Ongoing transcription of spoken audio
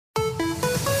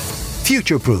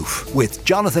Future-Proof with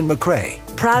Jonathan McRae.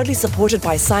 Proudly supported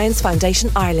by Science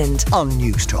Foundation Ireland on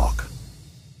News Talk.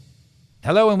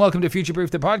 Hello and welcome to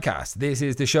Future-Proof, the podcast. This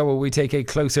is the show where we take a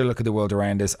closer look at the world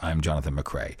around us. I'm Jonathan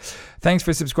McRae. Thanks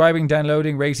for subscribing,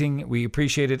 downloading, rating. We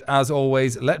appreciate it. As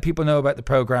always, let people know about the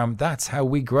programme. That's how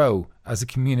we grow as a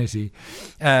community.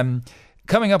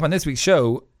 Coming up on this week's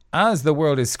show, as the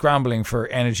world is scrambling for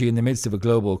energy in the midst of a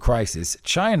global crisis,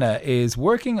 China is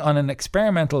working on an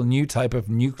experimental new type of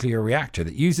nuclear reactor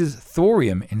that uses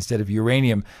thorium instead of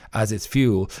uranium as its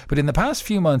fuel. But in the past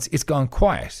few months, it's gone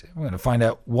quiet. We're going to find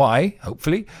out why,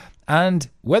 hopefully, and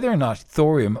whether or not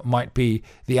thorium might be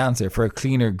the answer for a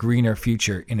cleaner, greener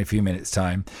future in a few minutes'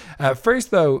 time.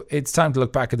 First, though, it's time to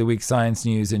look back at the week's science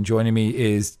news, and joining me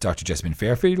is Dr. Jessamine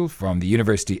Fairfield from the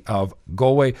University of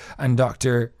Galway and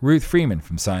Dr. Ruth Freeman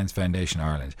from Science Foundation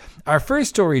Ireland. Our first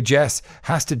story, Jess,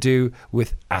 has to do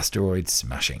with asteroid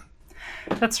smashing.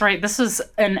 That's right. This is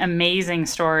an amazing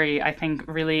story, I think,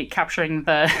 really capturing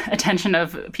the attention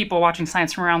of people watching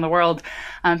science from around the world.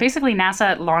 Basically,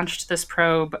 NASA launched this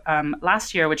probe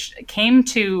last year, which came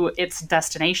to its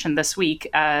destination this week,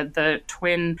 the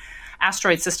twin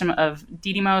asteroid system of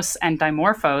Didymos and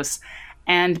Dimorphos.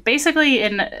 And basically,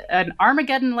 in an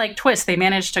Armageddon-like twist, they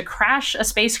managed to crash a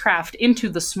spacecraft into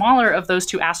the smaller of those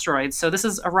two asteroids. So this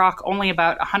is a rock only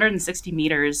about 160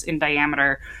 meters in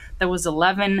diameter that was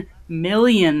 11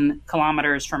 million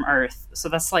kilometers from Earth. So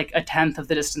that's like a tenth of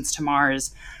the distance to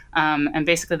Mars. And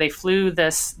basically, they flew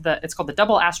it's called the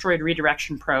Double Asteroid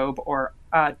Redirection Probe, or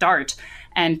DART.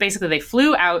 And basically, they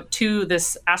flew out to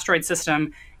this asteroid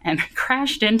system and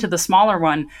crashed into the smaller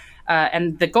one.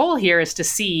 And the goal here is to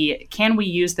see, can we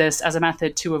use this as a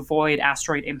method to avoid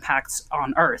asteroid impacts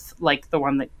on Earth, like the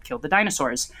one that killed the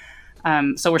dinosaurs?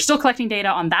 So we're still collecting data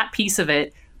on that piece of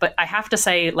it. But I have to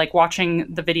say, like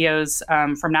watching the videos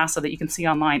from NASA that you can see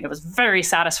online, it was very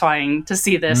satisfying to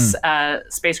see this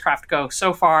spacecraft go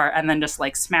so far and then just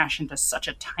like smash into such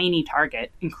a tiny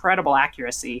target. Incredible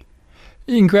accuracy.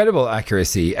 Incredible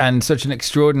accuracy and such an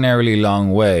extraordinarily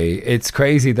long way. It's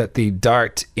crazy that the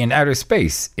DART in outer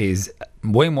space is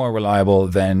way more reliable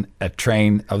than a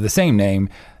train of the same name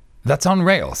that's on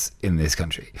rails in this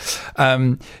country.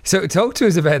 So talk to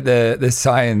us about the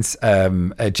science,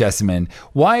 Jessamine.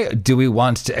 Why do we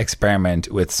want to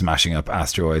experiment with smashing up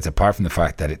asteroids, apart from the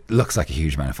fact that it looks like a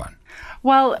huge amount of fun?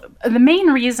 Well, the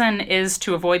main reason is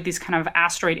to avoid these kind of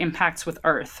asteroid impacts with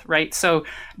Earth, right? So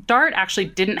DART actually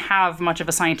didn't have much of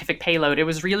a scientific payload. It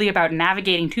was really about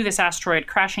navigating to this asteroid,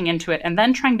 crashing into it, and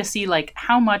then trying to see like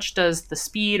how much does the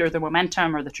speed or the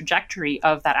momentum or the trajectory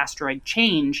of that asteroid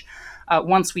change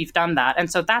once we've done that.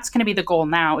 And so that's going to be the goal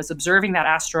now, is observing that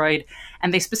asteroid.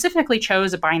 And they specifically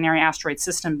chose a binary asteroid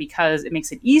system because it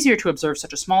makes it easier to observe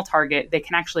such a small target. They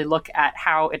can actually look at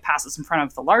how it passes in front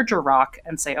of the larger rock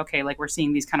and say, okay, like we're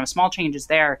seeing these kind of small changes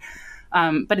there.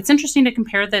 But it's interesting to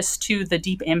compare this to the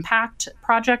Deep Impact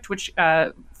project, which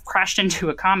crashed into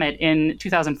a comet in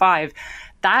 2005.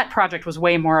 That project was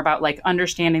way more about like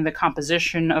understanding the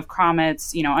composition of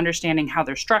comets, you know, understanding how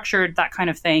they're structured, that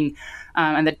kind of thing.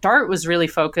 And the DART was really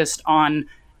focused on,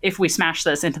 if we smash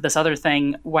this into this other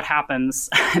thing, what happens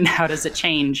and how does it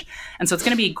change? And so it's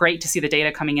going to be great to see the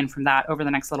data coming in from that over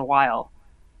the next little while.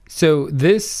 So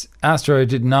this asteroid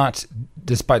did not,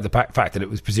 despite the fact that it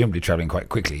was presumably traveling quite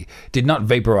quickly, did not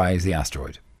vaporize the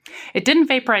asteroid. It didn't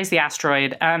vaporize the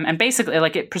asteroid, and basically,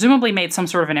 like, it presumably made some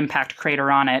sort of an impact crater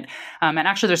on it. And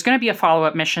actually, there's going to be a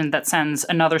follow-up mission that sends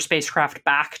another spacecraft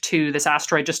back to this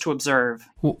asteroid just to observe.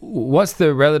 What's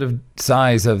the relative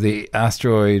size of the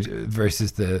asteroid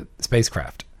versus the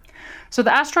spacecraft? So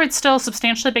the asteroid's still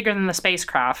substantially bigger than the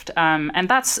spacecraft, and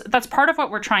that's part of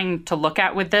what we're trying to look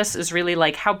at with this, is really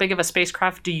like, how big of a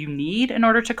spacecraft do you need in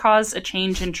order to cause a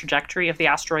change in trajectory of the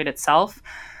asteroid itself?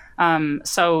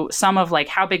 So some of like,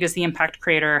 how big is the impact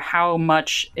crater? How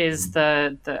much is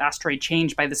the asteroid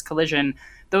changed by this collision?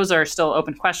 Those are still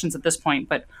open questions at this point,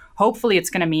 but hopefully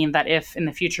it's going to mean that if in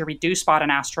the future we do spot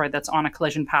an asteroid that's on a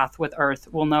collision path with Earth,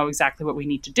 we'll know exactly what we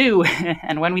need to do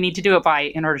and when we need to do it by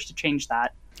in order to change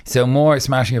that. So more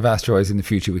smashing of asteroids in the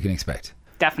future we can expect?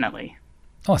 Definitely.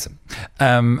 Awesome.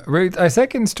 Ruth, our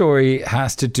second story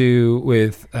has to do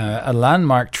with a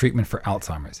landmark treatment for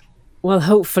Alzheimer's. Well,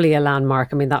 hopefully a landmark.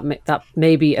 I mean, that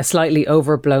may be a slightly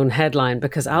overblown headline,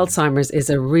 because Alzheimer's is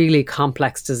a really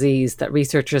complex disease that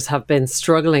researchers have been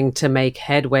struggling to make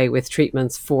headway with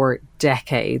treatments for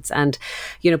decades. And,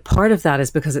 part of that is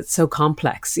because it's so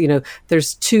complex.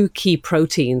 There's two key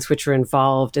proteins which are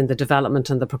involved in the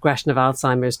development and the progression of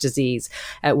Alzheimer's disease.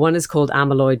 One is called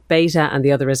amyloid beta and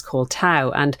the other is called tau.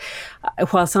 And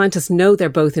while scientists know they're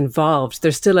both involved,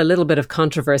 there's still a little bit of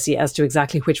controversy as to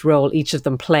exactly which role each of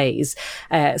them plays.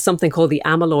 years, something called the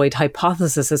amyloid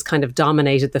hypothesis has kind of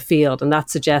dominated the field. And that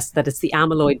suggests that it's the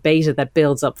amyloid beta that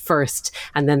builds up first,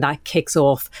 and then that kicks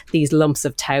off these lumps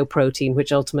of tau protein,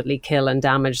 which ultimately kill and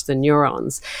damage the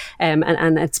neurons.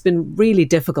 And it's been really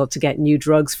difficult to get new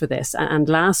drugs for this. And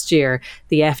last year,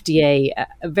 the FDA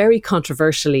very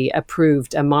controversially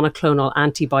approved a monoclonal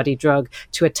antibody drug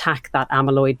to attack that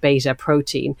amyloid beta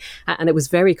protein. And it was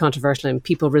very controversial, and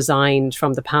people resigned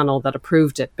from the panel that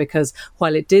approved it, because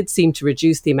while it did seem to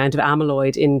reduce the amount of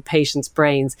amyloid in patients'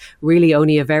 brains, really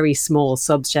only a very small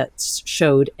subset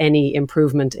showed any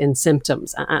improvement in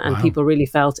symptoms. And wow. People really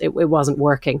felt it wasn't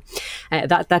working.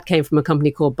 That came from a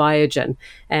company called Biogen.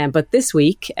 But this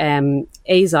week,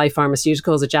 Eisai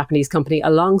Pharmaceuticals, a Japanese company,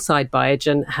 alongside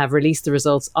Biogen, have released the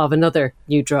results of another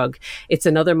new drug. It's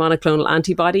another monoclonal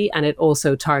antibody, and it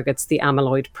also targets the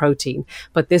amyloid protein.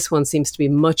 But this one seems to be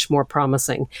much more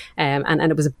promising. And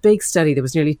it was a big study. There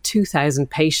was nearly 2,000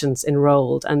 patients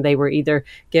enrolled, and they were either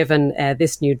given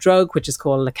this new drug, which is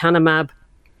called lecanemab,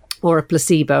 or a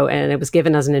placebo, and it was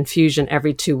given as an infusion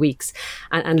every 2 weeks.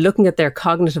 And looking at their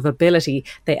cognitive ability,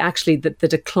 they actually, the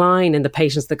decline in the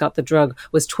patients that got the drug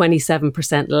was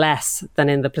 27% less than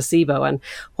in the placebo. And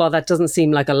while that doesn't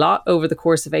seem like a lot over the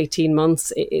course of 18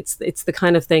 months, it's the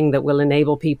kind of thing that will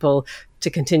enable people to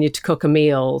continue to cook a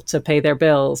meal, to pay their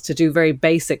bills, to do very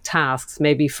basic tasks,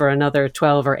 maybe for another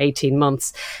 12 or 18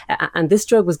 months. And this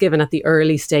drug was given at the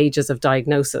early stages of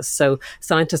diagnosis. So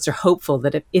scientists are hopeful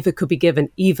that if it could be given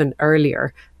even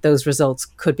earlier, those results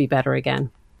could be better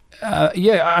again.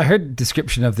 I heard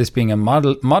description of this being a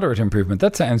moderate improvement.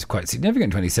 That sounds quite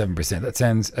significant, 27%. That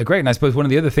sounds great. And I suppose one of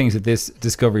the other things that this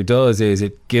discovery does is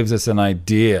it gives us an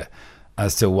idea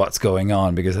as to what's going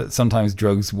on, because sometimes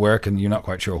drugs work and you're not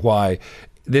quite sure why.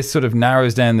 This sort of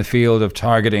narrows down the field of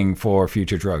targeting for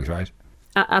future drugs, right?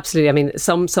 Absolutely. I mean,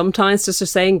 some scientists are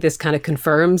saying this kind of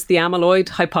confirms the amyloid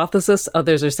hypothesis.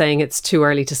 Others are saying it's too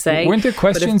early to say. Weren't there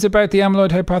questions about the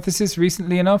amyloid hypothesis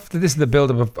recently enough? This is the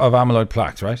buildup of amyloid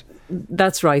plaques, right?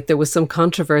 That's right. There was some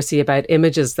controversy about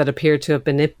images that appeared to have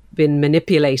been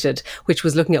manipulated, which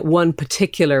was looking at one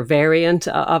particular variant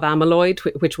of amyloid,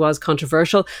 which was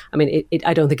controversial. I mean,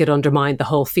 I don't think it undermined the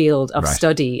whole field of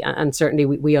study. And certainly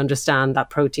we understand that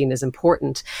protein is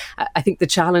important. I think the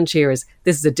challenge here is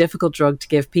this is a difficult drug to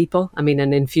give people. I mean,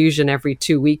 an infusion every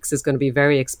 2 weeks is going to be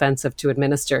very expensive to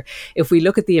administer. If we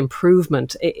look at the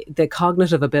improvement, the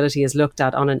cognitive ability is looked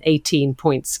at on an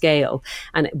 18-point scale.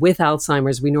 And with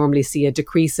Alzheimer's, we normally see a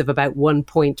decrease of about 1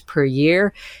 point per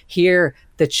year. Here,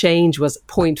 the change was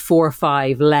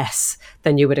 0.45 less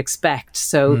than you would expect.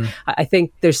 So I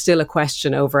think there's still a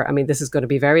question over, I mean, this is going to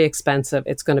be very expensive.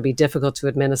 It's going to be difficult to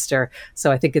administer.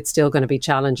 So I think it's still going to be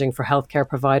challenging for healthcare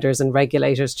providers and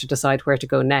regulators to decide where to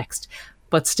go next.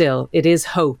 But still, it is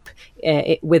hope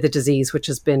with a disease which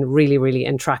has been really, really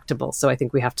intractable. So I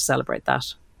think we have to celebrate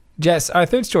that. Jess, our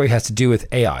third story has to do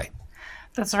with AI.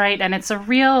 That's right. And it's a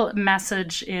real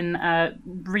message in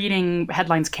reading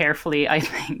headlines carefully, I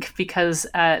think, because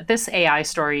this AI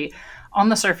story, on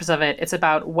the surface of it, it's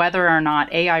about whether or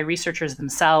not AI researchers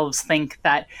themselves think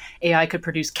that AI could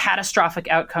produce catastrophic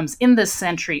outcomes in this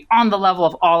century on the level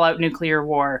of all-out nuclear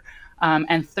war.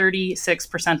 And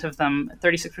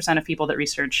 36% of people that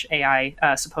research AI,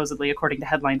 supposedly, according to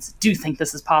headlines, do think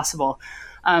this is possible.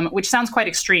 Which sounds quite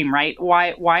extreme, right?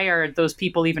 Why are those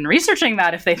people even researching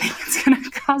that if they think it's going to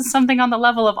cause something on the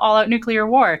level of all-out nuclear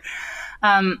war?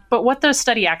 But what the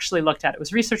study actually looked at, it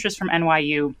was researchers from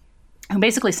NYU who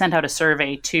basically sent out a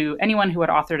survey to anyone who had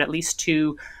authored at least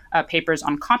 2 papers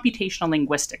on computational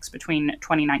linguistics between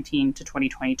 2019 to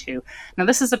 2022. Now,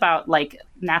 this is about like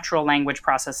natural language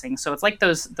processing. So it's like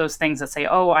those things that say,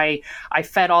 oh, I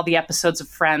fed all the episodes of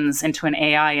Friends into an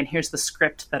AI and here's the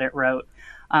script that it wrote.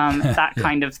 That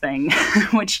kind of thing,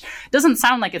 which doesn't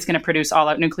sound like it's going to produce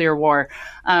all-out nuclear war.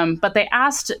 But they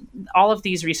asked all of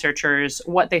these researchers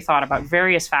what they thought about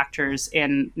various factors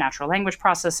in natural language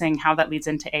processing, how that leads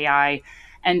into AI.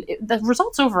 And the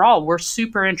results overall were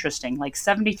super interesting. Like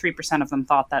 73% of them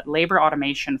thought that labor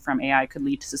automation from AI could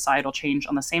lead to societal change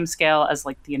on the same scale as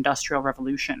like the Industrial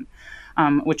Revolution.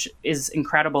 Which is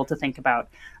incredible to think about.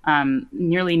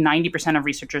 Nearly 90% of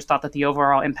researchers thought that the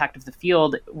overall impact of the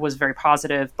field was very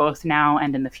positive, both now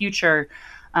and in the future.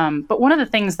 But one of the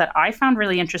things that I found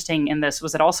really interesting in this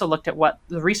was it also looked at what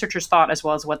the researchers thought as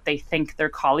well as what they think their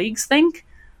colleagues think.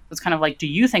 It's kind of like, do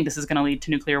you think this is going to lead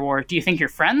to nuclear war? Do you think your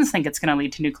friends think it's going to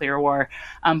lead to nuclear war?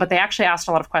 But they actually asked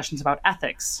a lot of questions about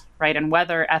ethics, right? And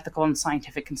whether ethical and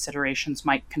scientific considerations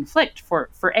might conflict for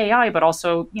AI, but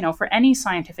also, for any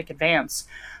scientific advance,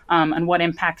 and what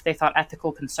impact they thought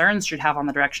ethical concerns should have on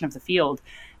the direction of the field.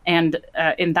 And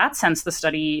in that sense, the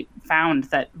study found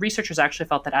that researchers actually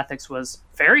felt that ethics was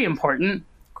very important.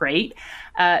 Great.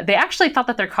 They actually thought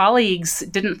that their colleagues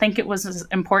didn't think it was as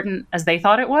important as they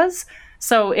thought it was.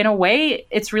 So in a way,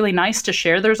 it's really nice to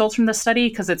share the results from this study,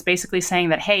 because it's basically saying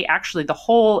that, hey, actually, the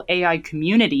whole AI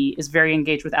community is very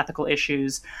engaged with ethical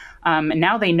issues. And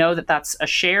now they know that that's a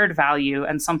shared value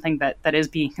and something that is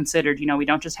being considered. We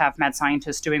don't just have mad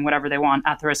scientists doing whatever they want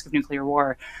at the risk of nuclear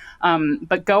war.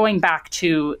 But going back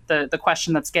to the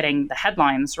question that's getting the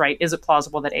headlines, right, is it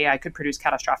plausible that AI could produce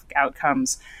catastrophic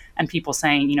outcomes? And people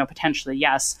saying, potentially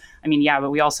yes. I mean, yeah, but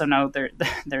we also know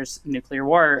there's nuclear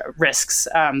war risks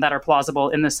that are plausible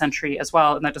in this century as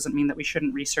well. And that doesn't mean that we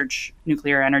shouldn't research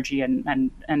nuclear energy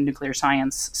and nuclear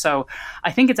science. So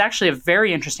I think it's actually a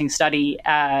very interesting study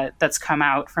that's come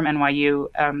out from NYU.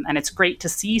 And it's great to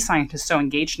see scientists so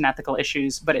engaged in ethical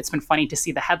issues, but it's been funny to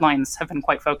see the headlines have been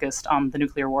quite focused on the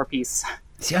nuclear war piece.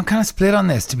 See, I'm kind of split on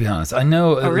this, to be honest. I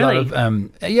know a lot of,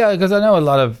 because I know a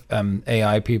lot of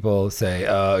AI people say,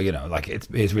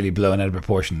 it's really blown out of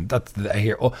proportion. That's I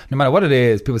hear. Oh, no matter what it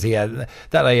is, people say, yeah,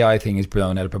 that AI thing is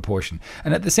blown out of proportion.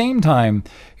 And at the same time,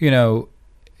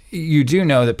 you do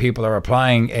know that people are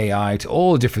applying AI to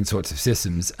all different sorts of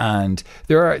systems, and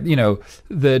there are,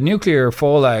 the nuclear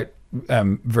fallout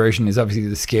version is obviously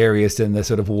the scariest in the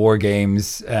sort of war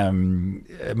games,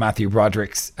 Matthew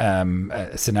Broderick's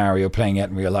scenario playing out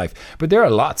in real life. But there are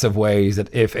lots of ways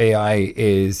that if AI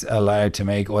is allowed to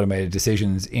make automated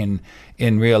decisions in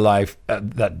real life,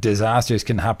 that disasters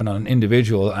can happen on an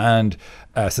individual and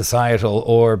societal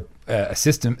or a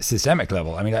systemic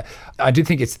level. I mean, I do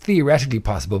think it's theoretically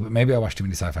possible, but maybe I watch too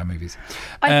many sci-fi movies.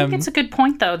 I think it's a good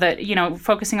point, though, that,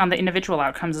 focusing on the individual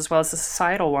outcomes as well as the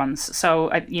societal ones.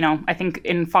 So, I think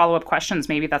in follow-up questions,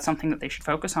 maybe that's something that they should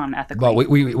focus on ethically. Well,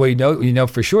 we know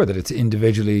for sure that it's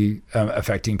individually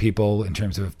affecting people in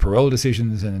terms of parole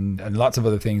decisions and lots of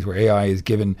other things where AI is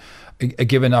given a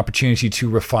given opportunity to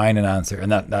refine an answer,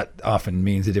 and that often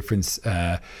means a difference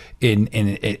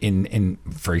in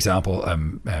for example,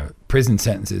 prison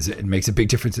sentences. It makes a big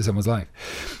difference in someone's life.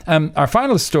 Our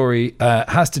final story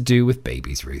has to do with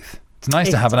babies, Ruth. It's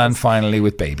nice to have an and finally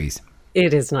with babies.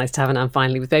 It is nice to have an and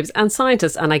finally with babies and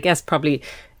scientists, and I guess probably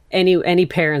any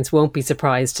parents won't be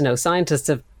surprised to know scientists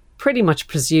have pretty much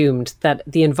presumed that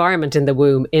the environment in the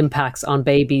womb impacts on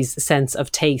babies' sense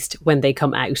of taste when they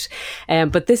come out.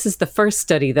 But this is the first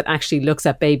study that actually looks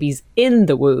at babies in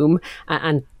the womb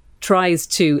and tries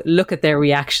to look at their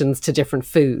reactions to different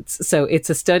foods. So it's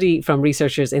a study from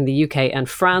researchers in the UK and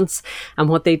France. And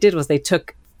what they did was they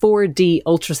took 4D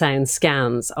ultrasound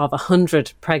scans of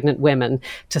 100 pregnant women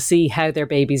to see how their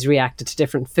babies reacted to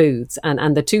different foods.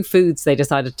 And the two foods they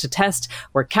decided to test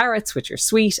were carrots, which are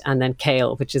sweet, and then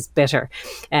kale, which is bitter.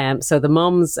 So the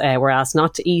mums were asked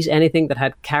not to eat anything that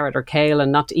had carrot or kale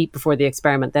and not to eat before the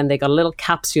experiment. Then they got a little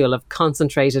capsule of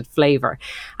concentrated flavour.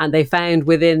 And they found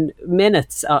within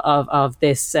minutes of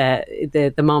this,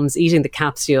 the mums eating the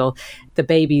capsule, the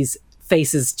babies'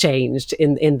 faces changed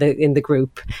in the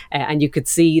group, and you could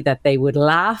see that they would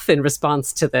laugh in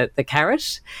response to the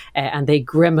carrot, and they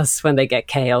grimace when they get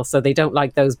kale. So they don't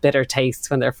like those bitter tastes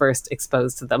when they're first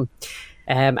exposed to them.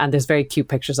 And there's very cute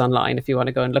pictures online if you want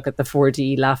to go and look at the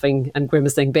 4D laughing and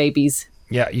grimacing babies.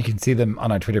 Yeah, you can see them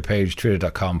on our Twitter page,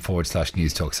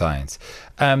 twitter.com/newstalkscience.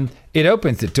 It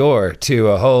opens the door to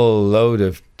a whole load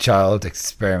of child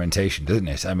experimentation, doesn't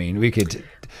it? I mean, we could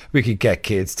get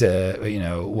kids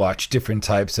to, watch different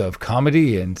types of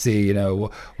comedy and see,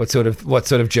 what sort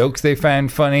of jokes they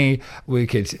found funny. We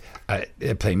could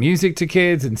play music to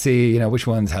kids and see, which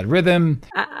ones had rhythm.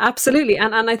 Absolutely,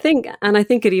 and I think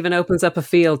it even opens up a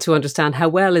field to understand how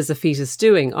well is a fetus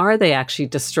doing. Are they actually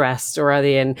distressed, or are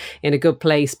they in a good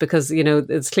place? Because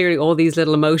it's clearly all these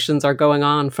little emotions are going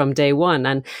on from day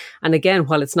one. And again,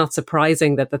 while it's not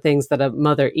surprising that the things that a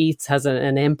mother eats has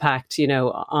an impact,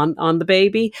 on the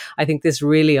baby, I think this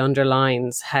really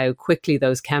underlines how quickly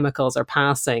those chemicals are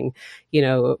passing,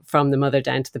 from the mother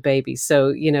down to the baby.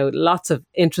 So, lots of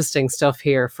interesting stuff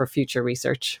here for future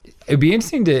research. It'd be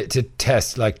interesting to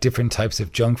test like different types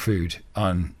of junk food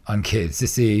on kids to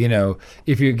see,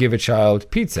 if you give a child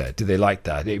pizza, do they like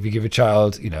that? If you give a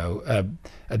child,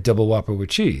 a double Whopper with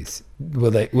cheese,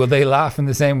 will they laugh in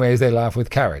the same way as they laugh with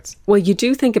carrots? Well, you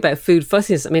do think about food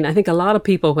fussiness. I mean, I think a lot of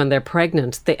people, when they're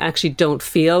pregnant, they actually don't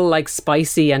feel like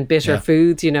spicy and bitter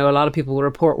foods. A lot of people will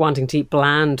report wanting to eat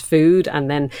bland food, and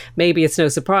then maybe it's no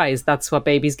surprise that's what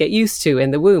babies get used to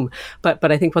in the womb.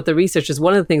 But I think what the researchers,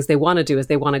 one of the things they want to do is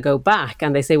they want to go back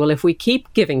and they say, well, if we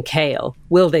keep giving kale,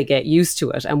 will they get used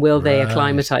to it, and will they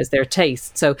acclimatize their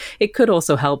taste? So it could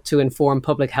also help to inform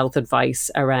public health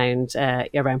advice around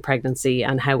around pregnancy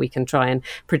and how we can try and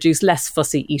produce less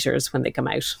fussy eaters when they come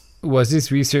out. Was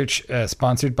this research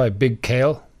sponsored by Big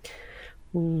Kale?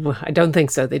 Ooh, I don't think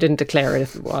so. They didn't declare it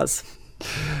if it was.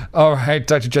 All right,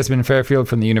 Dr. Jessamine Fairfield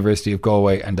from the University of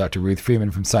Galway and Dr. Ruth Freeman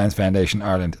from Science Foundation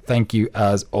Ireland. Thank you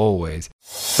as always.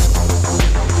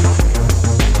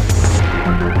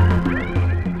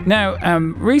 Now,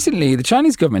 recently, the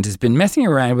Chinese government has been messing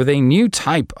around with a new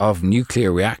type of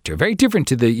nuclear reactor, very different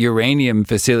to the uranium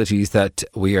facilities that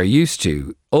we are used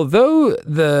to. Although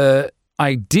the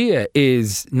idea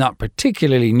is not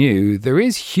particularly new, there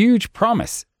is huge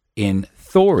promise in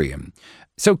thorium.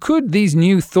 So could these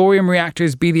new thorium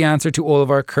reactors be the answer to all of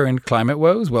our current climate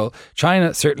woes? Well,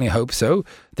 China certainly hopes so.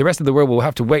 The rest of the world will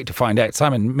have to wait to find out.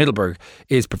 Simon Middleburg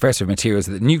is Professor of Materials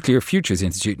at the Nuclear Futures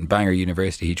Institute in Bangor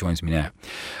University. He joins me now.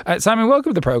 Simon,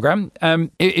 welcome to the programme.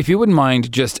 If you wouldn't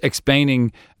mind just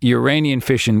explaining uranium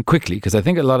fission quickly, because I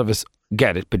think a lot of us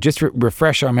get it, but just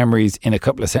refresh our memories in a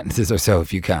couple of sentences or so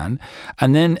if you can.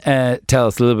 And then tell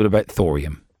us a little bit about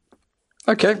thorium.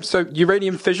 Okay, so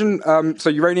uranium fission. So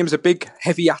uranium is a big,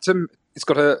 heavy atom. It's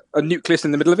got a nucleus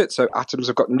in the middle of it. So atoms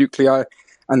have got nuclei,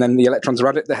 and then the electrons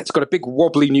around it. It's got a big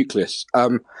wobbly nucleus.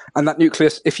 And that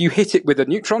nucleus, if you hit it with a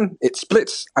neutron, it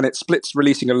splits, and it splits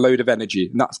releasing a load of energy.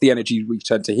 And that's the energy we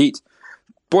turn to heat,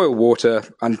 boil water,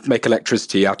 and make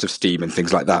electricity out of steam and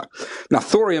things like that. Now,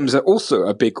 thorium's also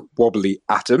a big, wobbly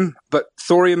atom, but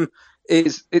thorium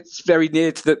it's very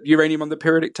near to the uranium on the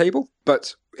periodic table,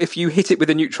 but if you hit it with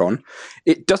a neutron,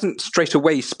 it doesn't straight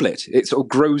away split. It sort of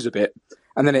grows a bit,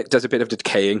 and then it does a bit of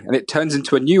decaying, and it turns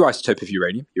into a new isotope of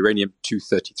uranium,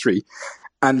 uranium-233,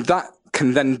 and that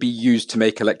can then be used to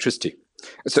make electricity,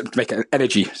 so to make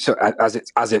energy. So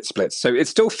as it splits, so it's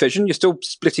still fission. You're still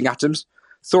splitting atoms.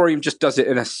 Thorium just does it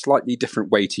in a slightly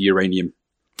different way to uranium.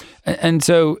 And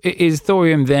so is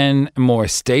thorium then more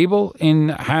stable in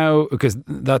how, because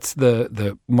that's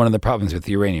the one of the problems with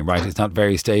uranium, right? It's not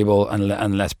very stable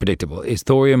and less predictable. Is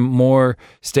thorium more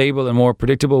stable and more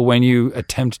predictable when you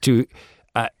attempt to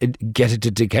get it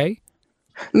to decay?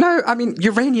 No, I mean,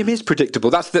 uranium is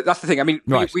predictable. That's the thing. I mean,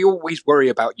 right. we always worry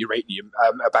about uranium,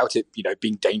 about it,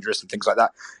 being dangerous and things like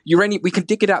that. Uranium, we can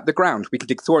dig it out the ground. We can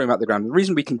dig thorium out the ground. The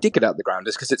reason we can dig it out the ground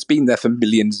is because it's been there for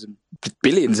millions and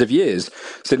billions of years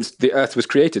since the Earth was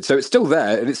created. So it's still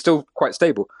there, and it's still quite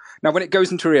stable. Now, when it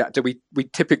goes into a reactor, we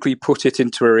typically put it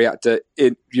into a reactor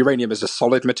in uranium as a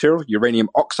solid material, uranium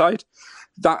oxide.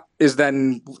 That is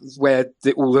then where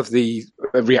all of the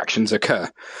reactions occur.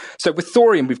 So with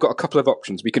thorium, we've got a couple of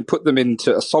options. We can put them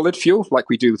into a solid fuel, like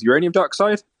we do with uranium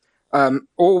dioxide,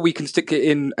 or we can stick it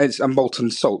in as a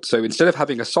molten salt. So instead of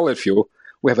having a solid fuel,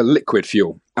 we have a liquid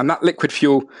fuel. And that liquid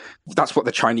fuel, that's what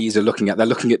the Chinese are looking at. They're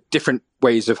looking at different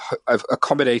ways of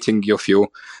accommodating your fuel.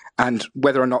 And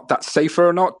whether or not that's safer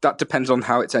or not, that depends on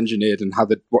how it's engineered and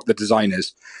what the design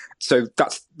is. So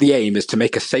that's the aim, is to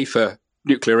make a safer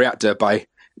nuclear reactor by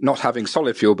not having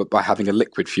solid fuel, but by having a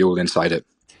liquid fuel inside it.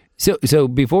 So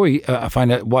before we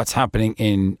find out what's happening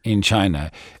in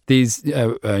China, these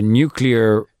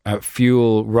nuclear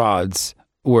fuel rods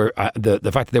were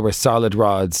the fact that they were solid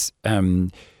rods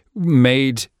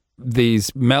made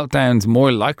these meltdowns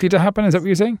more likely to happen. Is that what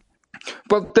you're saying?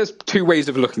 Well, there's two ways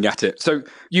of looking at it. So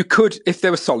you could, if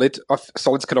they were solids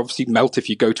can obviously melt if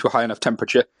you go to a high enough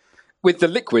temperature. With the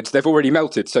liquids, they've already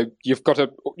melted, so you've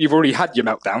already had your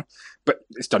meltdown, but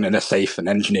it's done in a safe and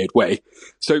engineered way.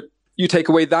 So you take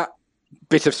away that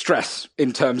bit of stress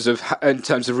in terms of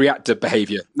reactor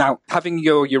behavior. Now, having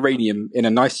your uranium in a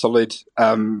nice solid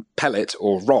pellet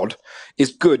or rod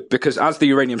is good, because as the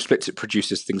uranium splits, it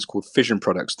produces things called fission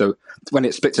products. Though when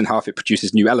it splits in half, it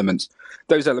produces new elements.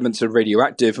 Those elements are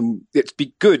radioactive, and it'd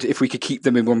be good if we could keep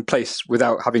them in one place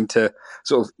without having to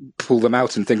sort of pull them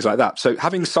out and things like that. So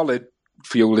having solid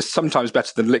fuel is sometimes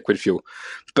better than liquid fuel.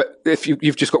 But if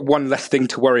you've just got one less thing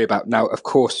to worry about. Now, of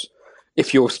course,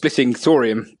 if you're splitting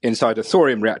thorium inside a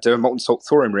thorium reactor, a molten salt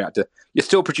thorium reactor, you're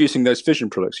still producing those fission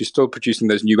products. You're still producing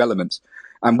those new elements.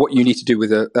 And what you need to do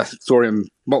with a thorium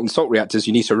molten salt reactor is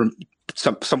you need to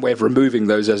some way of removing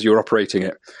those as you're operating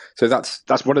it. So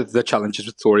that's one of the challenges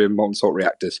with thorium molten salt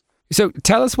reactors. So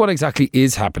tell us what exactly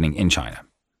is happening in China.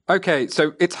 Okay,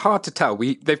 so it's hard to tell.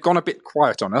 They've gone a bit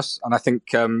quiet on us, and I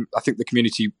think the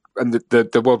community and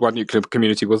the worldwide nuclear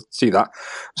community will see that.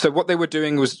 So what they were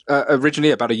doing was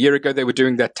originally about a year ago, they were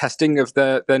doing their testing of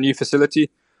their new facility.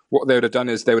 What they would have done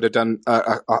is they would have done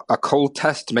a cold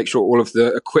test to make sure all of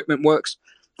the equipment works.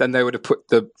 Then they would have put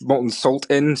the molten salt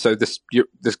in, so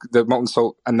the molten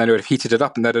salt, and then they would have heated it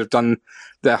up, and they'd have done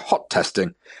their hot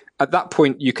testing. At that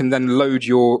point, you can then load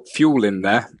your fuel in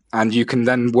there, and you can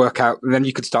then work out, and then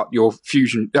you could start your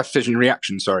fission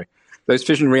reaction. Those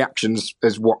fission reactions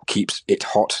is what keeps it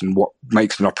hot and what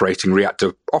makes an operating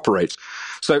reactor operate.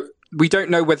 So we don't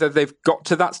know whether they've got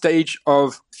to that stage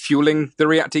of fueling the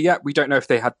reactor yet. We don't know if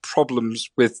they had problems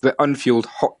with the unfueled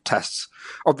hot tests.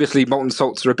 Obviously, molten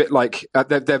salts are a bit like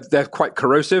they're quite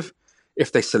corrosive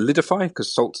if they solidify,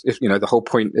 because salts, if the whole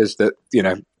point is that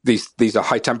these are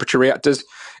high temperature reactors.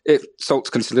 If salts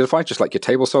can solidify, just like your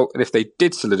table salt, and if they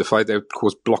did solidify, they would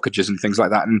cause blockages and things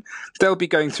like that. And they'll be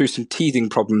going through some teething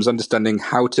problems, understanding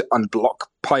how to unblock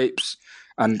pipes,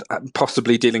 and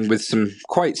possibly dealing with some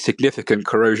quite significant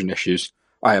corrosion issues,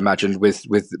 I imagine, with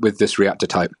this reactor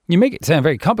type. You make it sound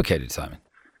very complicated, Simon.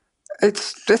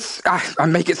 I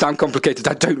make it sound complicated.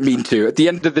 I don't mean to. At the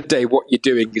end of the day, what you're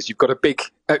doing is you've got a big,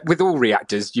 with all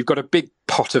reactors, you've got a big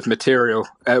pot of material,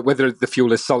 whether the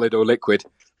fuel is solid or liquid.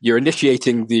 You're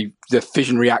initiating the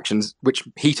fission reactions, which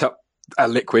heat up a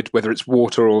liquid, whether it's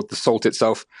water or the salt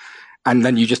itself. And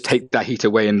then you just take that heat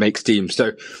away and make steam.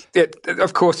 So,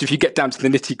 of course, if you get down to the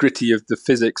nitty gritty of the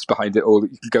physics behind it all,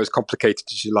 you can go as complicated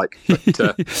as you like.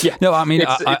 But, yeah. No, I mean,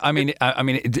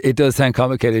 it does sound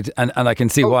complicated, and I can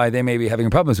see why they may be having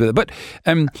problems with it. But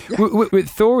with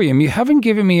thorium, you haven't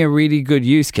given me a really good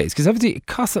use case, because obviously it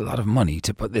costs a lot of money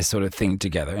to put this sort of thing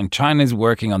together. And China's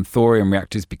working on thorium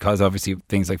reactors because obviously of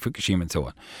things like Fukushima and so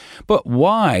on. But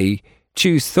why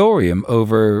choose thorium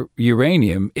over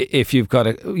uranium if you've got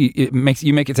you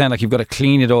make it sound like you've got to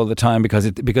clean it all the time because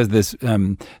this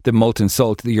the molten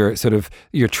salt,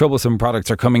 your troublesome products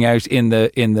are coming out in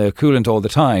the coolant all the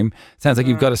time. Sounds like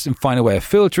you've got to find a way of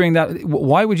filtering that.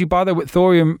 Why would you bother with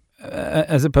thorium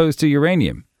as opposed to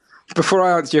uranium? Before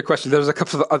I answer your question, there's a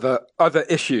couple of other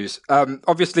issues.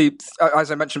 Obviously,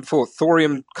 as I mentioned before,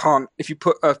 thorium can't. If you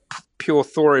put a pure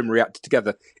thorium reactor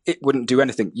together, it wouldn't do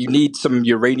anything. You need some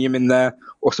uranium in there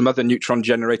or some other neutron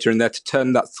generator in there to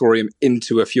turn that thorium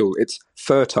into a fuel. It's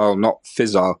fertile, not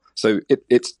fissile. So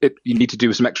you need to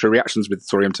do some extra reactions with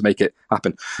thorium to make it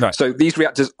happen. Right. So these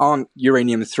reactors aren't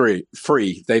uranium free.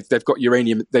 They've got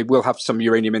uranium. They will have some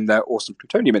uranium in there or some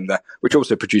plutonium in there, which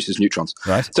also produces neutrons.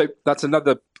 Right. So that's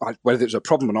another. Whether it's a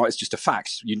problem or not, it's just a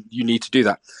fact. You need to do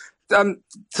that.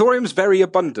 Thorium's very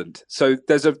abundant, so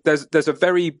there's a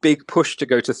very big push to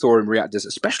go to thorium reactors,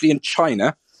 especially in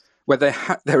China, where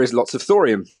there is lots of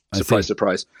thorium. Surprise,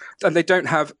 surprise, and they don't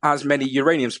have as many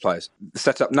uranium supplies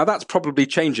set up. Now that's probably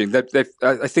changing.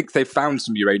 I think they've found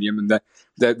some uranium, and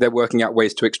they're working out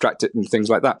ways to extract it and things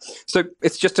like that. So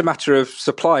it's just a matter of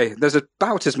supply. There's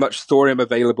about as much thorium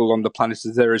available on the planet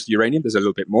as there is uranium. There's a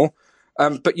little bit more.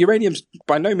 But uranium's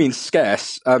by no means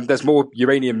scarce. There's more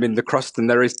uranium in the crust than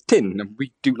there is tin, and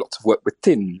we do lots of work with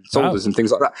tin, solders and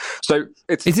things like that. So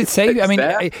is it safe? I mean,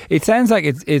 it sounds like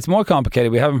it's more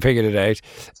complicated. We haven't figured it out.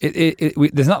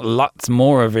 There's not lots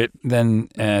more of it than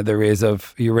there is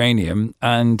of uranium,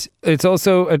 and it's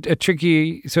also a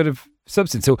tricky sort of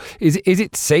substance. So is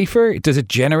it safer? Does it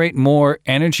generate more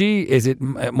energy? Is it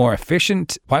more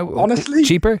efficient? Why? Honestly,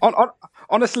 cheaper?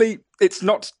 Honestly, it's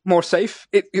not more safe.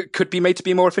 It could be made to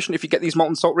be more efficient if you get these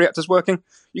molten salt reactors working.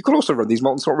 You could also run these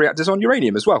molten salt reactors on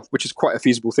uranium as well, which is quite a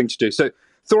feasible thing to do. So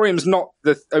thorium's not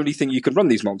the only thing you can run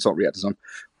these molten salt reactors on.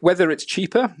 Whether it's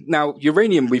cheaper, now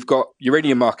uranium, we've got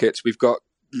uranium markets, we've got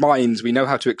mines, we know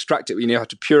how to extract it, we know how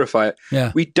to purify it.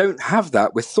 Yeah. We don't have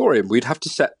that with thorium. We'd have to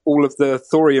set all of the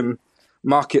thorium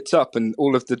markets up and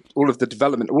all of the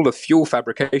development, all the fuel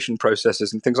fabrication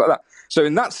processes and things like that. So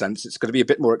in that sense, it's going to be a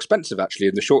bit more expensive actually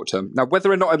in the short term. Now,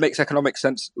 whether or not it makes economic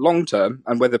sense long term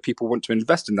and whether people want to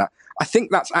invest in that, I think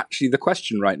that's actually the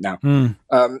question right now.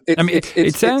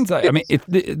 It sounds like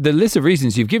the list of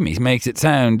reasons you've given me makes it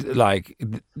sound like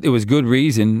it was good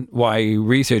reason why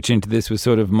research into this was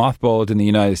sort of mothballed in the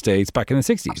United States back in the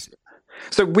 60s.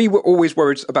 So we were always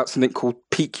worried about something called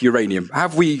peak uranium.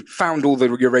 Have we found all the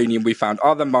uranium we found?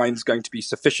 Are the mines going to be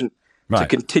sufficient to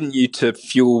continue to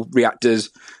fuel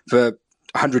reactors for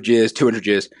 100 years, 200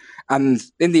 years? And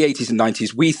in the 80s and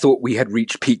 90s, we thought we had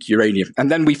reached peak uranium.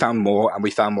 And then we found more and we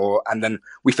found more. And then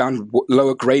we found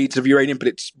lower grades of uranium, but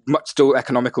it's much still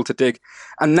economical to dig.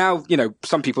 And now,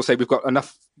 some people say we've got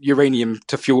enough uranium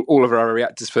to fuel all of our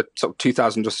reactors for sort of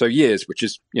 2,000 or so years, which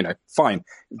is, fine.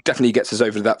 Definitely gets us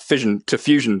over that fission to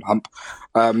fusion hump.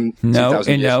 In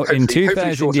 2,000 years,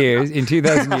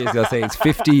 they'll say it's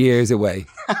 50 years away.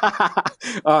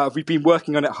 We've been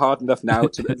working on it hard enough now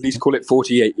to at least call it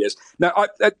 48 years. Now,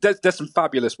 there's some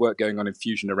fabulous work going on in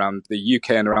fusion around the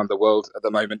UK and around the world at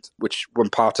the moment, which we're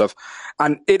part of.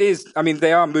 And it is,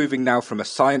 they are moving now from a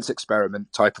science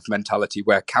experiment type of mentality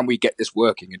where can we get this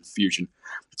working in fusion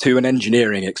to an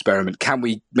engineering experiment. Can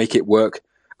we make it work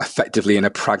effectively in a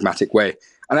pragmatic way?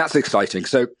 And that's exciting.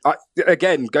 So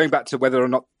again, going back to whether or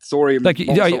not thorium, like you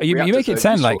make it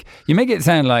sound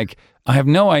like I have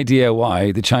no idea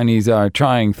why the Chinese are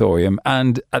trying thorium,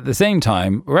 and at the same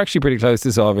time, we're actually pretty close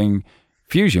to solving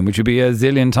fusion, which would be a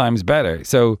zillion times better.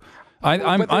 So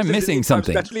I'm missing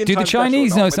something. Do the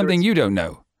Chinese know something you don't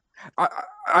know?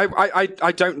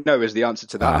 I don't know is the answer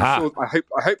to that. I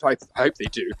hope they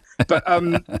do. But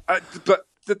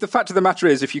but the fact of the matter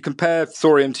is, if you compare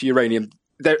thorium to uranium,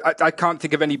 I can't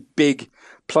think of any big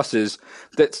pluses.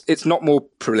 That it's not more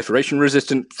proliferation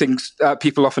resistant.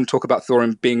 People often talk about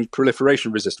thorium being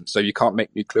proliferation resistant, so you can't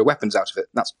make nuclear weapons out of it.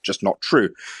 That's just not true.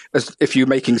 As if you're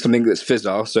making something that's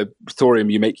fissile, so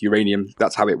thorium, you make uranium.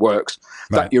 That's how it works.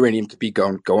 Right. That uranium could be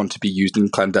go on to be used in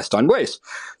clandestine ways.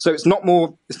 So it's not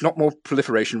more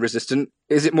proliferation resistant.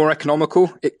 Is it more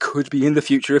economical? It could be in the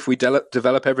future if we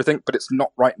develop everything, but it's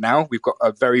not right now. We've got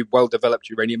a very well developed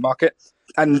uranium market.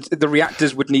 And the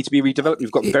reactors would need to be redeveloped.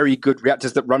 We've got very good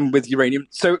reactors that run with uranium.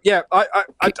 So yeah,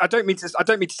 I don't mean to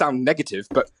sound negative,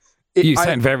 but you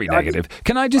sound very negative.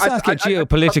 Can I just ask a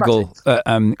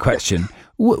geopolitical question?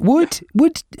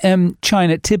 Would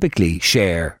China typically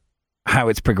share how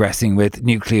it's progressing with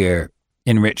nuclear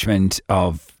enrichment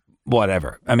of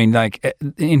whatever? I mean, like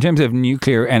in terms of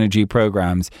nuclear energy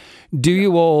programs, do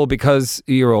you all, because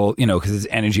you're all, because it's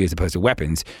energy as opposed to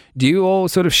weapons, do you all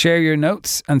sort of share your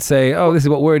notes and say, oh, this is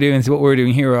what we're doing, this is what we're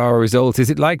doing, here are our results? Is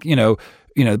it like,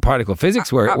 particle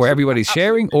physics where everybody's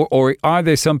sharing, or are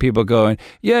there some people going,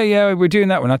 yeah, we're doing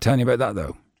that, we're not telling you about that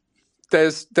though?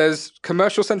 There's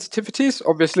commercial sensitivities.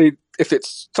 Obviously, if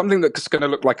it's something that's going to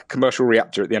look like a commercial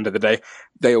reactor at the end of the day,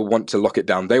 they'll want to lock it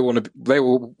down. We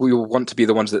will want to be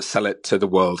the ones that sell it to the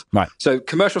world. Right. So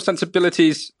commercial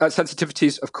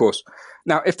sensitivities, of course.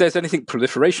 Now, if there's anything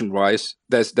proliferation-wise,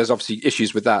 there's obviously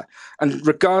issues with that. And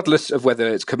regardless of whether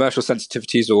it's commercial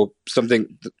sensitivities or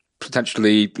something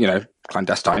potentially,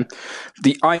 clandestine,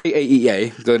 the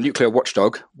IAEA, the nuclear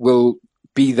watchdog, will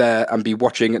be there and be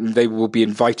watching, and they will be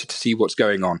invited to see what's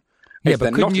going on. Yeah,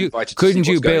 but couldn't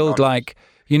you build like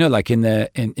in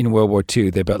World War II,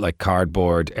 they built like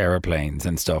cardboard airplanes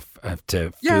and stuff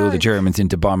to fool the Germans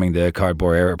into bombing the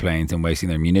cardboard airplanes and wasting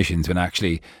their munitions, when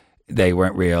actually they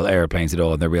weren't real airplanes at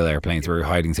all, and the real airplanes were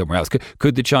hiding somewhere else.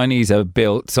 Could the Chinese have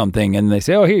built something and they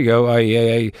say, oh, here you go,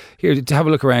 IAEA, here to have a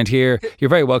look around here, you're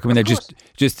very welcome in there,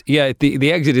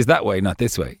 the exit is that way, not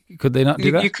this way. Could they not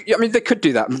do that? I mean, they could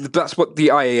do that. That's what the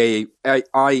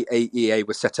IAEA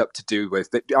was set up to do.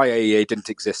 With the IAEA didn't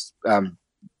exist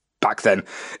back then.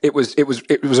 It was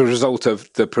a result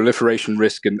of the proliferation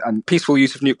risk and peaceful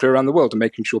use of nuclear around the world, and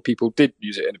making sure people did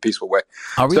use it in a peaceful way.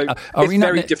 It's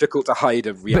very difficult to hide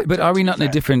a reactor. But are we not in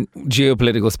a different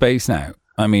geopolitical space now?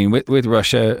 I mean, with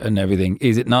Russia and everything,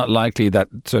 is it not likely that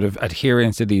sort of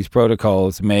adherence to these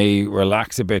protocols may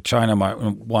relax a bit? China might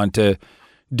want to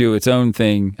do its own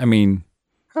thing. I mean,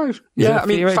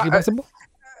 theoretically possible?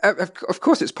 Of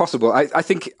course, it's possible. I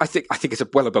think it's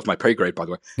well above my pay grade, by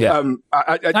the way. Yeah,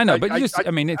 I know, but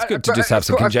it's good to just have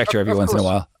some conjecture every once in a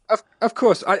while. Of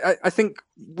course, I think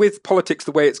with politics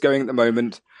the way it's going at the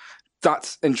moment,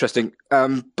 that's interesting.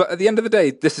 But at the end of the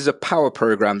day, this is a power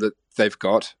program that they've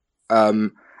got,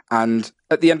 and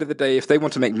at the end of the day, if they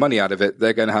want to make money out of it,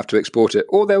 they're going to have to export it,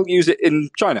 or they'll use it in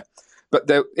China. But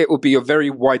it will be a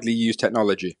very widely used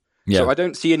technology. Yeah. So I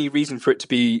don't see any reason for it to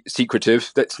be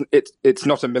secretive. It's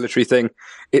not a military thing.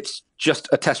 It's just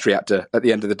a test reactor at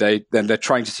the end of the day. Then they're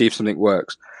trying to see if something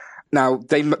works. Now,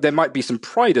 there might be some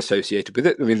pride associated with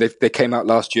it. I mean, they came out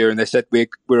last year and they said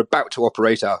we're about to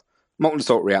operate our molten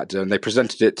salt reactor, and they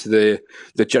presented it to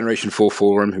the Generation 4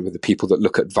 Forum, who are the people that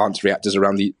look at advanced reactors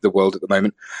around the world at the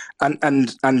moment,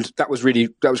 and that was really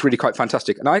quite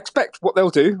fantastic. And I expect what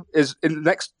they'll do is in the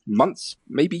next months,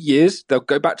 maybe years, they'll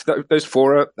go back to those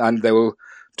fora and they will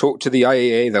talk to the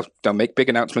IAEA. They'll make big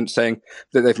announcements saying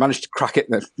that they've managed to crack it,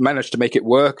 they've managed to make it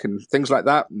work, and things like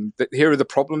that. And here are the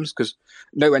problems, because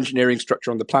no engineering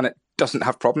structure on the planet doesn't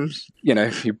have problems.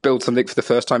 If you build something for the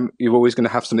first time, you're always going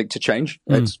to have something to change.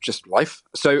 It's just life.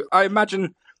 So I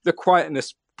imagine the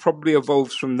quietness probably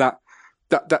evolves from that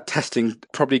testing,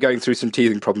 probably going through some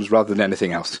teething problems rather than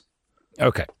anything else.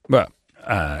 Okay, well,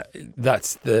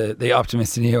 that's the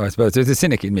optimist in you, I suppose. There's a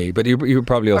cynic in me, but you're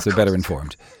probably also better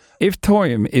informed. If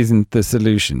thorium isn't the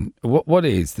solution, what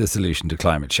is the solution to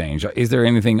climate change? Is there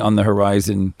anything on the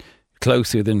horizon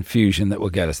closer than fusion that will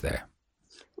get us there?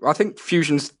 I think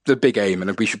fusion's the big aim,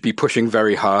 and we should be pushing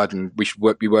very hard, and we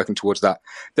should be working towards that.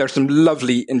 There are some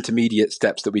lovely intermediate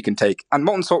steps that we can take, and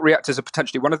molten salt reactors are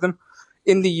potentially one of them.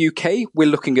 In the UK, we're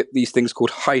looking at these things called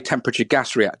high temperature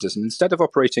gas reactors, and instead of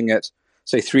operating at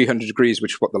say 300 degrees,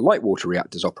 which is what the light water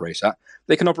reactors operate at,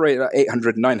 they can operate at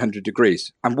 800, 900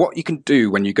 degrees. And what you can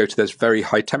do when you go to those very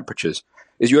high temperatures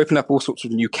is you open up all sorts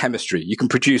of new chemistry. You can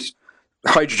produce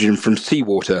hydrogen from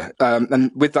seawater.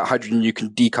 And with that hydrogen, you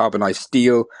can decarbonize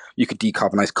steel, you can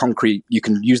decarbonize concrete, you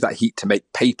can use that heat to make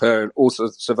paper and all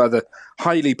sorts of other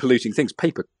highly polluting things.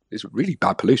 Paper is really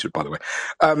bad polluted, by the way.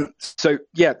 So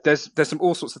yeah, there's some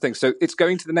all sorts of things. So it's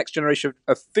going to the next generation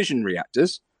of fission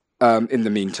reactors in the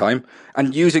meantime,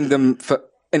 and using them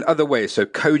in other ways. So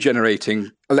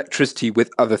co-generating electricity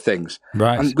with other things.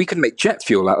 Right. And we can make jet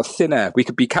fuel out of thin air. We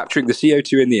could be capturing the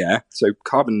CO2 in the air, so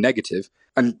carbon negative,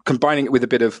 and combining it with a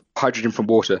bit of hydrogen from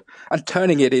water and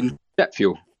turning it in jet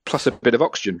fuel, plus a bit of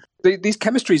oxygen. These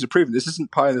chemistries are proven. This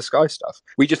isn't pie in the sky stuff.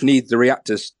 We just need the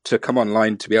reactors to come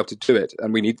online to be able to do it.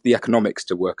 And we need the economics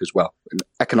to work as well. And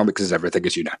economics is everything,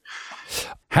 as you know.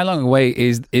 How long away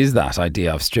is that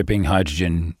idea of stripping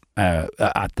hydrogen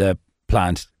at the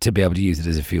plant to be able to use it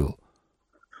as a fuel?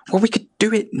 Well, we could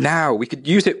do it now. We could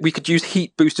use it. We could use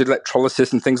heat-boosted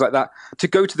electrolysis and things like that. To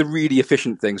go to the really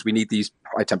efficient things, we need these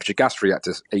high-temperature gas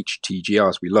reactors,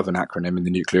 HTGRs. We love an acronym in the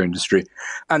nuclear industry.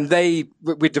 And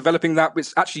we're developing that.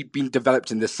 It's actually been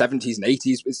developed in the 70s and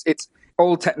 80s. It's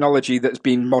old technology that's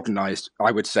been modernized,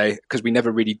 I would say, because we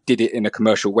never really did it in a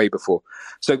commercial way before.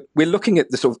 So we're looking at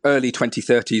the sort of early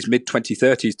 2030s,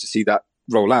 mid-2030s to see that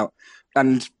roll out.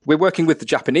 And we're working with the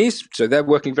Japanese, so they're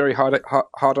working very hard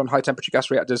on high-temperature gas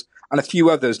reactors, and a few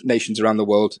other nations around the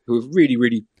world who are really,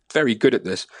 really very good at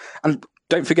this. And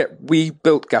don't forget, we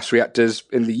built gas reactors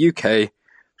in the UK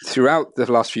throughout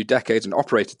the last few decades and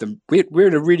operated them. We're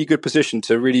in a really good position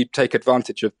to really take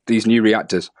advantage of these new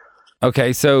reactors.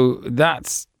 Okay, so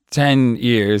that's 10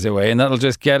 years away, and that'll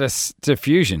just get us to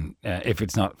fusion if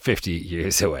it's not 50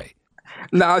 years away.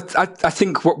 No, I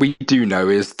think what we do know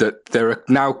is that there are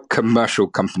now commercial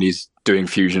companies doing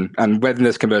fusion, and when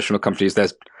there's commercial companies,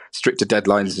 there's stricter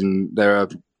deadlines, and there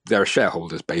are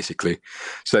shareholders basically.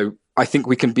 So I think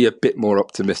we can be a bit more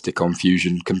optimistic on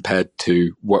fusion compared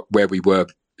to where we were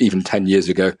even 10 years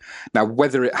ago. Now,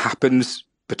 whether it happens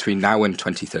between now and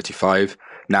 2035,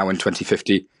 now and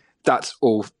 2050, that's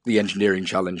all the engineering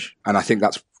challenge, and I think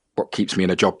that's what keeps me in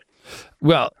a job.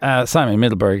 Well, Simon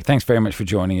Middleburg, thanks very much for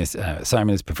joining us.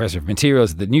 Simon is Professor of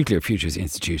Materials at the Nuclear Futures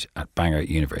Institute at Bangor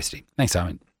University. Thanks,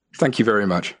 Simon. Thank you very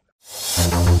much.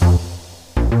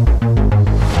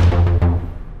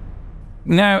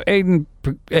 Now, Aidan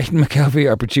McKelvey,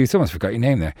 our producer, almost forgot your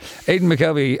name there. Aidan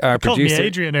McKelvey, our producer. Called me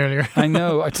Adrian earlier. I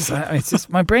know. It's just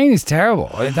my brain is terrible.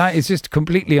 It's just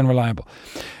completely unreliable.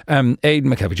 Aidan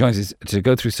McKelvey joins us to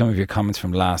go through some of your comments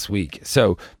from last week.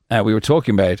 So we were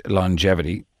talking about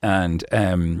longevity, and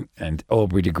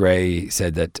Aubrey de Grey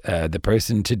said that the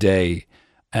person today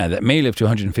that may live to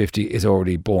 150 is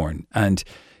already born, and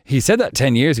he said that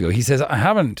 10 years ago. He says, I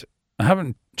haven't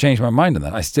changed my mind on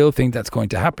that. I still think that's going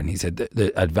to happen. He said that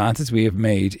the advances we have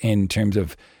made in terms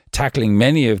of tackling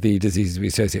many of the diseases we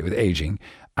associate with aging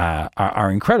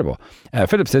are incredible.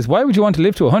 Philip says, why would you want to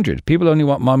live to 100? People only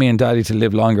want mommy and daddy to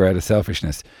live longer out of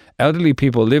selfishness. Elderly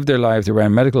people live their lives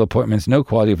around medical appointments, no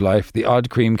quality of life, the odd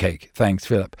cream cake. Thanks,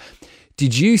 Philip.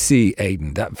 Did you see,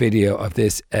 Aidan, that video of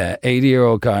this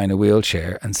 80-year-old guy in a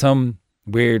wheelchair, and some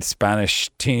weird Spanish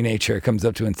teenager comes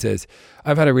up to him and says,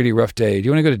 I've had a really rough day. Do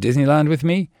you want to go to Disneyland with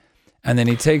me? And then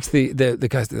he takes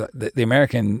the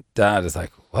American dad is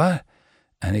like, what?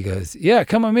 And he goes, yeah,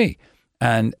 come with me.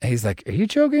 And he's like, are you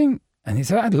joking? And he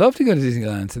said, I'd love to go to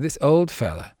Disneyland. So this old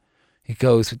fella, he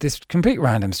goes with this complete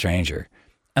random stranger,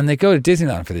 and they go to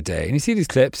Disneyland for the day. And you see these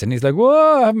clips, and he's like,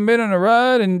 whoa, I haven't been on a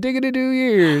ride in diggity-doo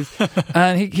years.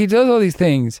 And he does all these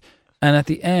things. And at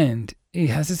the end, he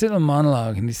has this little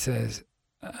monologue, and he says,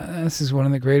 this is one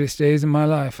of the greatest days of my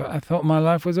life. I thought my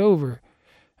life was over.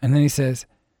 And then he says,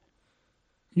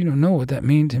 you don't know what that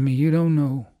means to me. You don't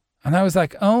know. And I was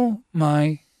like, oh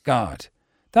my God,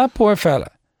 that poor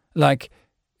fella. Like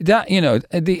that,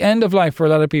 at the end of life for a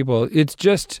lot of people, it's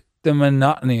just the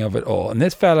monotony of it all. And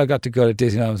this fella got to go to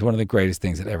Disneyland. It was one of the greatest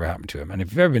things that ever happened to him. And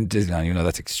if you've ever been to Disneyland,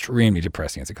 that's extremely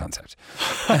depressing as a concept.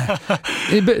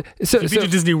 But so to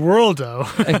Disney World, though,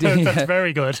 that's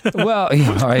very good. Well,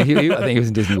 I think he was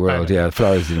in Disney World. Yeah,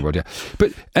 Florida's Disney World. Yeah,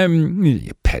 but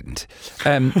you pedant.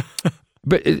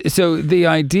 But so the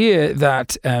idea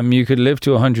that you could live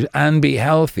to 100 and be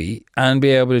healthy and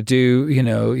be able to do,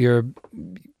 your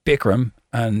Bikram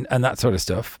and that sort of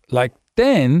stuff, like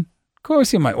then, of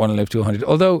course, you might want to live to 100.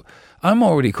 Although I'm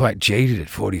already quite jaded at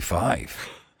 45.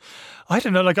 I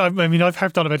don't know. I've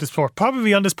harped on about this before,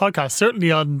 probably on this podcast,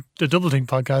 certainly on the Double Think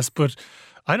podcast, but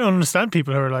I don't understand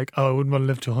people who are like, oh, I wouldn't want to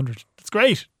live to 100. It's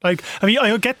great. I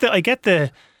get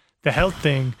the health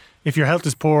thing. If your health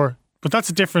is poor, But that's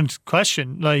a different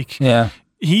question. Like, Yeah.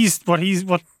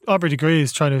 what Aubrey de Grey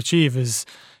is trying to achieve is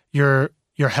you're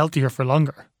healthier for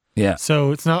longer. Yeah.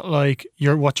 So it's not like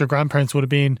what your grandparents would have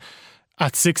been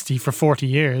at 60 for 40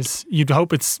 years. You'd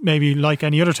hope it's maybe like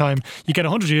any other time. You get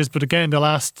 100 years, but again, the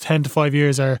last 10 to 5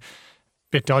 years are a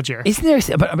bit dodgier. Isn't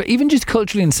there, but even just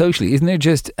culturally and socially, isn't there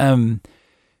just, I'm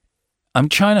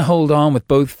trying to hold on with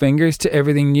both fingers to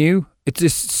everything new. It's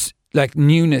just like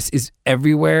newness is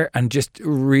everywhere, and just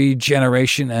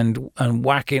regeneration and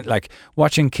whacking, like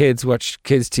watching kids watch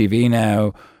kids TV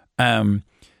now,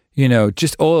 you know,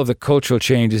 just all of the cultural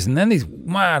changes, and then these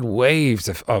mad waves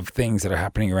of things that are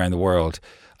happening around the world.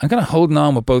 I'm kind of holding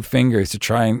on with both fingers to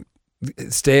try and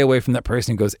stay away from that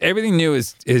person who goes, everything new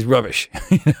is rubbish.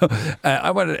 You know,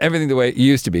 I wanted everything the way it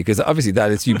used to be, because obviously that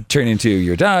is, you turn into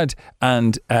your dad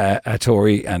and a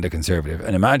Tory and a Conservative,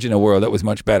 and imagine a world that was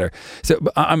much better. So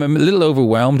I'm a little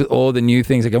overwhelmed with all the new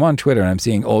things. Like, I'm on Twitter and I'm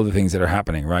seeing all the things that are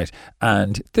happening, right?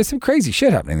 And there's some crazy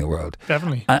shit happening in the world.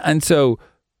 Definitely. And so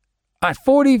at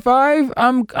 45,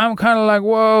 I'm kind of like,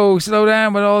 whoa, slow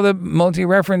down with all the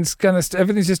multi-reference kind of stuff.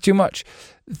 Everything's just too much.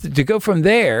 To go from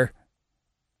there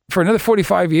for another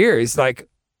 45 years, like,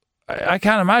 I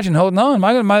can't imagine holding on.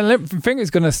 My finger's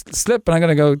going to slip, and I'm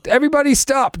going to go, everybody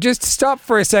stop. Just stop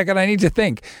for a second. I need to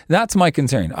think. That's my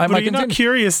concern. But you're not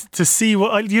curious to see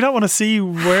you don't want to see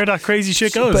where that crazy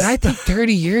shit goes. But I think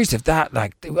 30 years of that,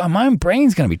 like, my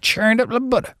brain's going to be churned up like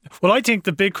butter. Well, I think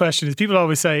the big question is, people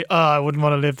always say, I wouldn't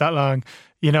want to live that long.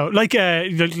 You know, like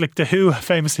The Who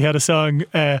famously had a song,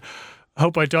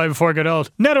 hope I die before I get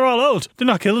old. Now they're all old. They're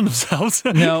not killing themselves.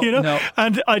 No, you know? no.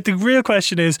 And the real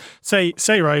question is, say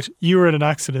right, you were in an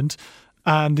accident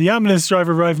and the ambulance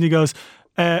driver arrived and he goes,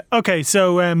 okay,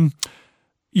 so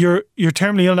you're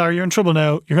terminally ill now, you're in trouble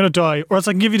now, you're going to die, or else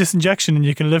I can give you this injection and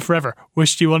you can live forever.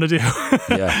 Which do you want to do?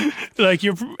 Yeah. Like,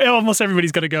 almost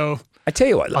everybody's going to go, I tell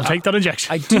you what, I'll take that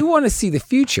injection. I do want to see the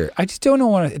future. I just don't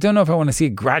know if I want to see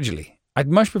it gradually. I'd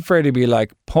much prefer to be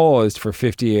like paused for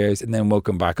 50 years and then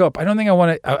woken back up. I don't think I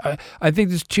want to. I think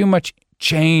there's too much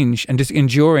change and just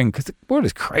enduring, because the world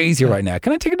is crazy right now.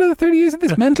 Can I take another 30 years of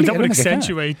this mentally? That would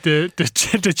accentuate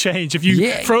the change. If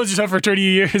you froze yourself for 30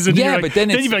 years and you're like, but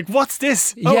then you'd be like, what's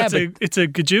this? Oh, it's a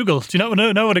gajoogle. Do you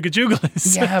not know what a gajoogle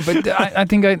is? Yeah, but I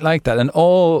think I like that. And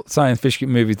all science fiction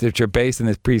movies that are based on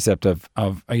this precept of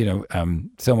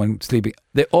someone sleeping,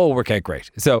 they all work out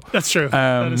great. So that's true.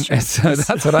 That is true. So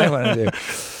that's what I want to do.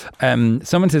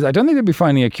 Someone says, I don't think they'll be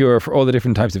finding a cure for all the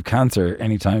different types of cancer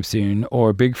anytime soon,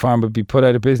 or Big Pharma would be put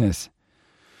out of business.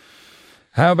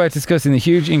 How about discussing the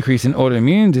huge increase in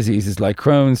autoimmune diseases like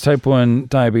Crohn's, type 1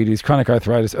 diabetes, chronic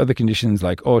arthritis, other conditions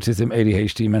like autism,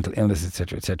 ADHD, mental illness,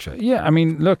 etc., etc. Yeah, I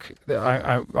mean, look,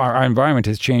 our environment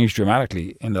has changed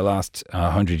dramatically in the last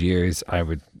 100 years. I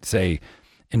would say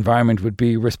environment would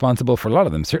be responsible for a lot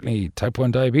of them, certainly type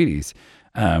 1 diabetes,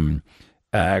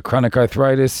 chronic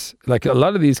arthritis, like a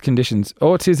lot of these conditions.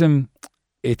 Autism,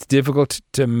 it's difficult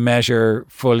to measure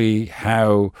fully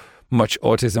how much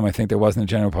autism I think there was in the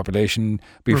general population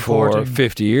before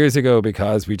 50 years ago,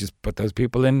 because we just put those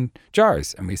people in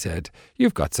jars and we said,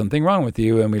 you've got something wrong with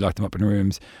you, and we locked them up in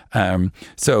rooms. Or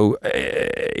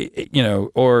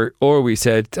we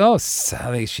said, oh,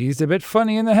 Sally, she's a bit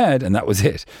funny in the head, and that was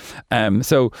it.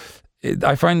 So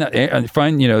I find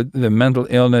the mental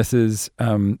illnesses,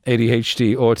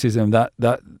 ADHD, autism,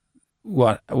 that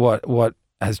what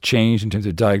has changed in terms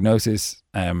of diagnosis,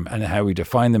 and how we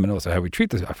define them, and also how we treat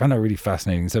them. I find that a really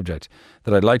fascinating subject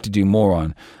that I'd like to do more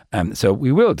on. So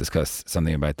we will discuss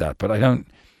something about that. But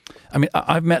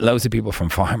I've met loads of people from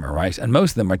pharma, right? And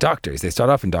most of them are doctors. They start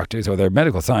off in doctors, or they're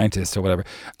medical scientists or whatever.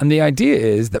 And the idea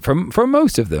is that for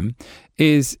most of them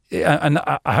is, and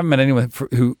I haven't met anyone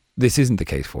who this isn't the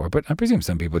case for, but I presume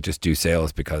some people just do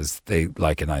sales because they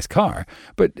like a nice car.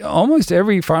 But almost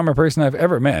every pharma person I've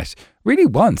ever met really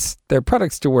wants their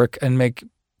products to work and make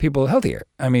people healthier.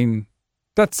 I mean,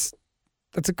 that's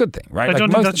a good thing, right? I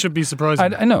don't think that should be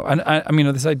surprising. I know. And I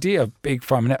mean, this idea of big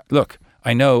pharma. Look,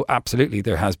 I know absolutely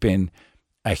there has been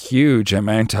a huge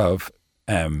amount of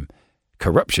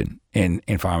corruption in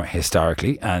pharma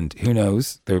historically, and who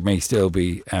knows, there may still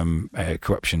be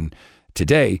corruption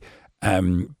today.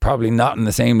 Probably not in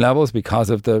the same levels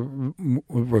because of the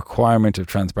requirement of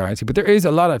transparency, but there is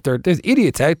a lot of there's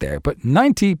idiots out there. But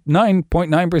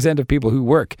 99.9% of people who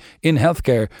work in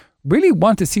healthcare really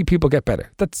want to see people get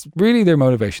better. That's really their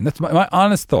motivation. That's my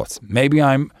honest thoughts. Maybe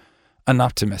I'm an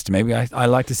optimist. Maybe I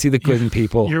like to see the good in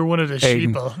people. You're one of the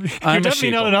sheeple. You're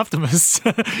definitely not an optimist.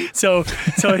 so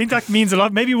I think that means a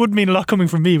lot. Maybe it wouldn't mean a lot coming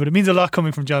from me, but it means a lot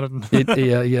coming from Jonathan.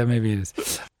 Yeah, maybe it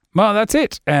is. Well, that's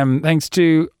it. Thanks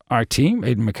to our team,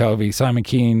 Aidan McKelvey, Simon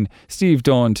Keane, Steve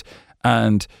Daunt,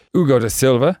 and Hugo da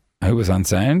Silva, who was on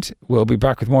sound. We'll be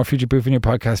back with more Future Proof in your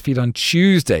podcast feed on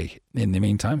Tuesday. In the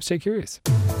meantime, stay curious.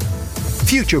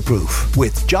 Future Proof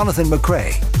with Jonathan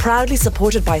McCrea. Proudly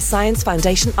supported by Science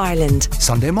Foundation Ireland.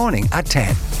 Sunday morning at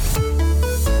 10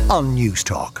 on News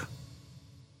Talk.